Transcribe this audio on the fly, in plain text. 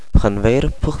Gaan weer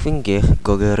pugvingeh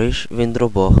gogerish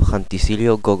vindroboh gaan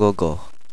tisilio gogogo.